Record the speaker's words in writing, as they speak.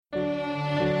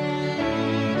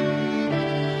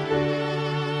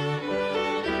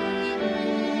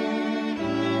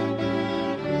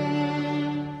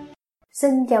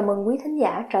Xin chào mừng quý thính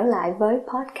giả trở lại với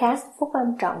podcast Phúc Âm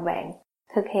Trọn Vẹn,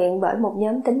 thực hiện bởi một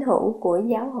nhóm tín hữu của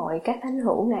Giáo hội các thánh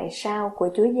hữu ngày sau của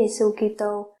Chúa Giêsu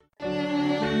Kitô.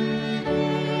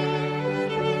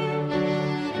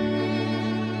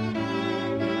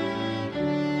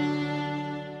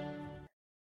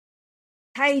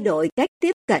 Thay đổi cách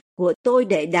tiếp cận của tôi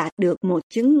để đạt được một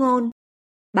chứng ngôn.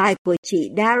 Bài của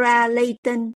chị Dara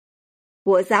Layton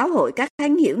của Giáo hội các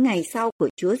thánh hữu ngày sau của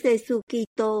Chúa Giêsu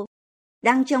Kitô,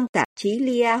 đăng trong tạp chí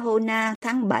Liahona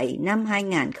tháng 7 năm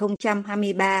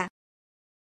 2023.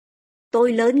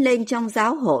 Tôi lớn lên trong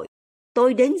giáo hội,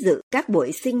 tôi đến dự các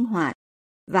buổi sinh hoạt,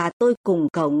 và tôi cùng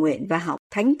cầu nguyện và học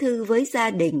thánh thư với gia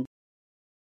đình.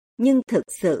 Nhưng thực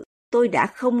sự, tôi đã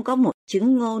không có một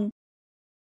chứng ngôn.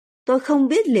 Tôi không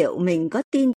biết liệu mình có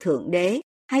tin Thượng Đế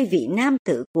hay vị nam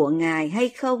tử của Ngài hay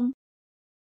không.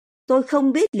 Tôi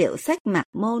không biết liệu sách Mặc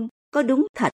Môn có đúng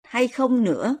thật hay không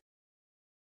nữa.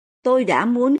 Tôi đã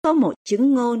muốn có một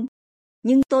chứng ngôn,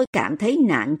 nhưng tôi cảm thấy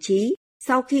nản chí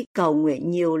sau khi cầu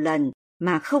nguyện nhiều lần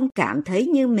mà không cảm thấy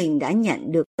như mình đã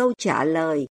nhận được câu trả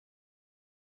lời.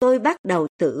 Tôi bắt đầu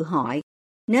tự hỏi,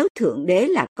 nếu Thượng Đế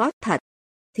là có thật,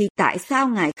 thì tại sao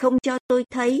Ngài không cho tôi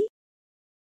thấy?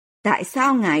 Tại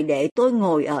sao Ngài để tôi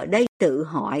ngồi ở đây tự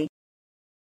hỏi?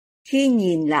 Khi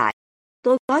nhìn lại,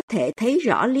 tôi có thể thấy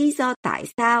rõ lý do tại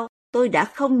sao tôi đã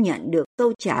không nhận được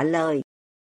câu trả lời.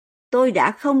 Tôi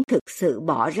đã không thực sự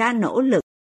bỏ ra nỗ lực.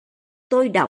 Tôi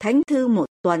đọc thánh thư một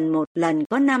tuần một lần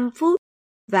có 5 phút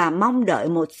và mong đợi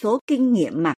một số kinh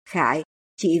nghiệm mặc khải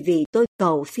chỉ vì tôi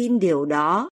cầu xin điều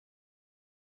đó.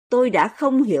 Tôi đã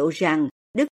không hiểu rằng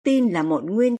đức tin là một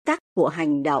nguyên tắc của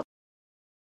hành động.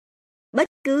 Bất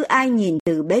cứ ai nhìn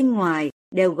từ bên ngoài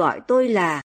đều gọi tôi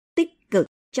là tích cực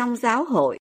trong giáo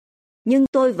hội, nhưng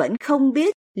tôi vẫn không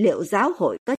biết liệu giáo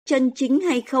hội có chân chính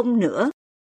hay không nữa.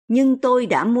 Nhưng tôi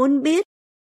đã muốn biết.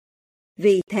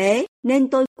 Vì thế nên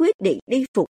tôi quyết định đi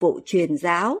phục vụ truyền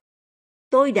giáo.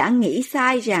 Tôi đã nghĩ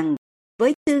sai rằng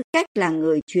với tư cách là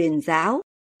người truyền giáo,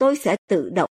 tôi sẽ tự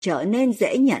động trở nên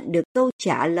dễ nhận được câu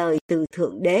trả lời từ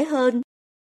Thượng Đế hơn.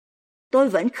 Tôi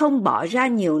vẫn không bỏ ra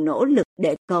nhiều nỗ lực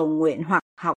để cầu nguyện hoặc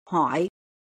học hỏi,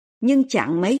 nhưng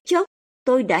chẳng mấy chốc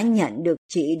tôi đã nhận được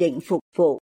chỉ định phục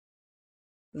vụ.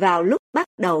 Vào lúc bắt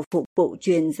đầu phục vụ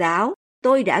truyền giáo,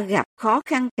 tôi đã gặp khó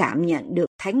khăn cảm nhận được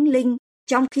Thánh Linh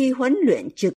trong khi huấn luyện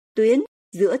trực tuyến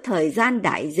giữa thời gian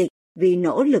đại dịch vì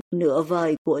nỗ lực nửa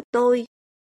vời của tôi.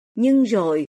 Nhưng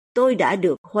rồi tôi đã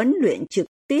được huấn luyện trực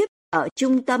tiếp ở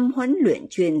trung tâm huấn luyện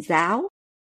truyền giáo.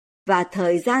 Và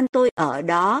thời gian tôi ở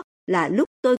đó là lúc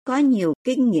tôi có nhiều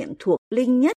kinh nghiệm thuộc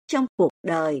linh nhất trong cuộc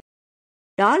đời.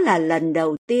 Đó là lần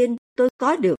đầu tiên tôi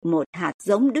có được một hạt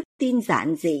giống đức tin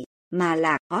giản dị mà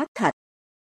là có thật.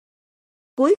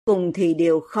 Cuối cùng thì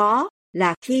điều khó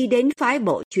là khi đến phái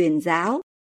bộ truyền giáo,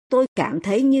 tôi cảm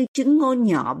thấy như chứng ngôn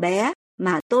nhỏ bé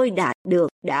mà tôi đạt được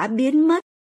đã biến mất.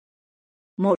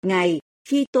 Một ngày,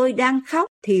 khi tôi đang khóc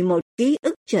thì một ký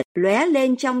ức chợt lóe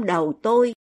lên trong đầu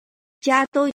tôi. Cha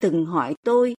tôi từng hỏi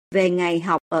tôi về ngày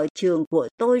học ở trường của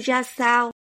tôi ra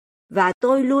sao, và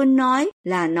tôi luôn nói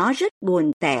là nó rất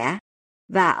buồn tẻ,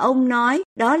 và ông nói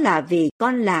đó là vì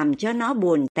con làm cho nó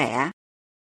buồn tẻ.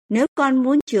 Nếu con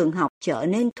muốn trường học trở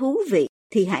nên thú vị,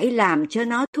 thì hãy làm cho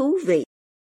nó thú vị.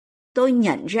 Tôi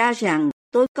nhận ra rằng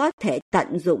tôi có thể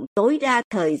tận dụng tối đa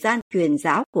thời gian truyền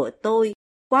giáo của tôi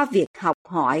qua việc học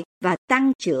hỏi và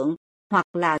tăng trưởng, hoặc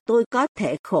là tôi có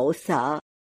thể khổ sở.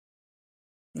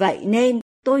 Vậy nên,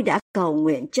 tôi đã cầu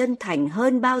nguyện chân thành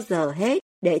hơn bao giờ hết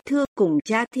để thưa cùng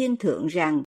Cha Thiên Thượng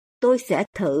rằng tôi sẽ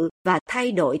thử và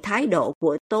thay đổi thái độ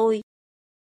của tôi.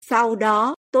 Sau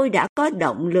đó, tôi đã có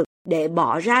động lực để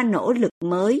bỏ ra nỗ lực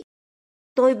mới.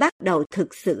 Tôi bắt đầu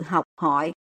thực sự học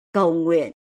hỏi, cầu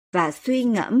nguyện và suy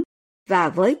ngẫm, và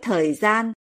với thời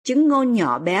gian, chứng ngôn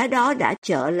nhỏ bé đó đã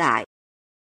trở lại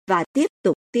và tiếp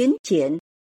tục tiến triển.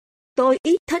 Tôi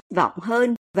ít thất vọng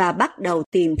hơn và bắt đầu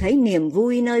tìm thấy niềm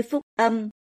vui nơi phúc âm.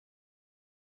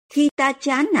 Khi ta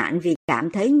chán nản vì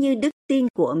cảm thấy như đức tin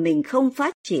của mình không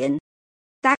phát triển,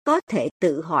 ta có thể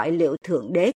tự hỏi liệu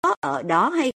Thượng Đế có ở đó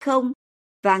hay không,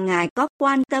 và Ngài có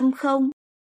quan tâm không?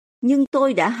 Nhưng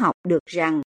tôi đã học được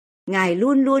rằng Ngài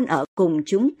luôn luôn ở cùng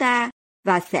chúng ta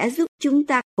và sẽ giúp chúng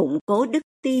ta củng cố đức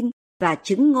tin và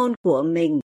chứng ngôn của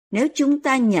mình nếu chúng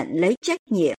ta nhận lấy trách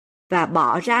nhiệm và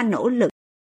bỏ ra nỗ lực.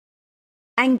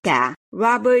 Anh cả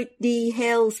Robert D.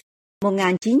 Hales,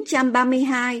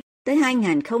 1932 tới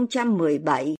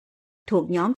 2017,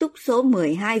 thuộc nhóm túc số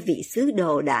 12 vị sứ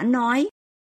đồ đã nói,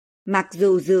 mặc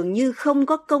dù dường như không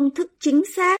có công thức chính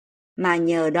xác mà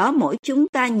nhờ đó mỗi chúng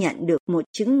ta nhận được một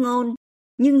chứng ngôn,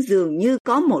 nhưng dường như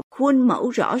có một khuôn mẫu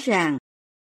rõ ràng.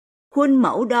 Khuôn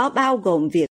mẫu đó bao gồm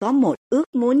việc có một ước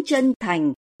muốn chân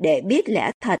thành để biết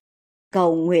lẽ thật,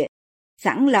 cầu nguyện,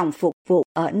 sẵn lòng phục vụ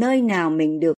ở nơi nào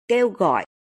mình được kêu gọi,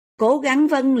 cố gắng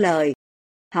vâng lời,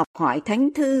 học hỏi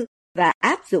thánh thư và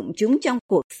áp dụng chúng trong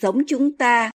cuộc sống chúng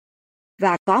ta,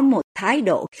 và có một thái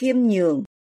độ khiêm nhường.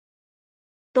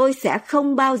 Tôi sẽ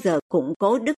không bao giờ củng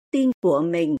cố đức tin của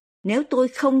mình nếu tôi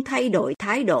không thay đổi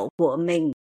thái độ của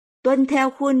mình, tuân theo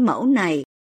khuôn mẫu này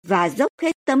và dốc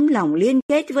hết tấm lòng liên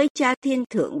kết với Cha Thiên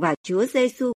Thượng và Chúa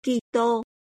Giêsu Kitô.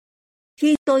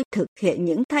 Khi tôi thực hiện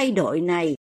những thay đổi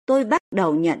này, tôi bắt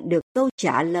đầu nhận được câu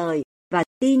trả lời và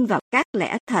tin vào các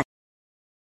lẽ thật.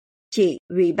 Chị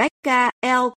Rebecca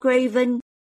L. Craven,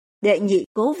 đệ nhị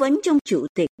cố vấn trong Chủ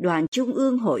tịch Đoàn Trung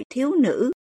ương Hội Thiếu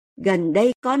nữ, gần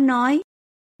đây có nói,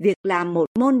 việc làm một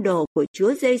môn đồ của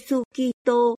Chúa Giêsu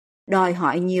Kitô đòi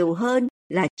hỏi nhiều hơn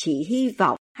là chỉ hy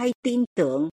vọng hay tin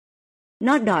tưởng.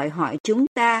 Nó đòi hỏi chúng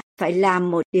ta phải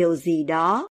làm một điều gì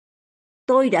đó.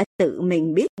 Tôi đã tự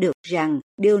mình biết được rằng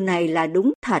điều này là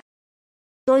đúng thật.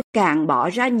 Tôi càng bỏ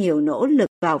ra nhiều nỗ lực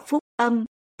vào phúc âm,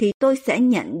 thì tôi sẽ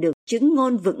nhận được chứng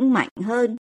ngôn vững mạnh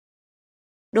hơn.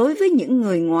 Đối với những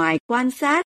người ngoài quan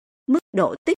sát, mức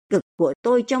độ tích cực của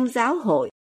tôi trong giáo hội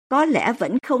có lẽ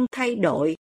vẫn không thay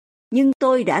đổi, nhưng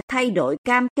tôi đã thay đổi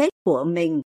cam kết của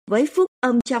mình với phúc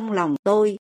âm trong lòng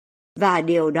tôi, và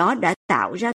điều đó đã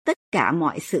tạo ra tất cả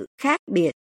mọi sự khác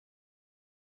biệt.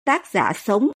 Tác giả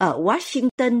sống ở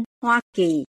Washington, Hoa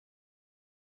Kỳ.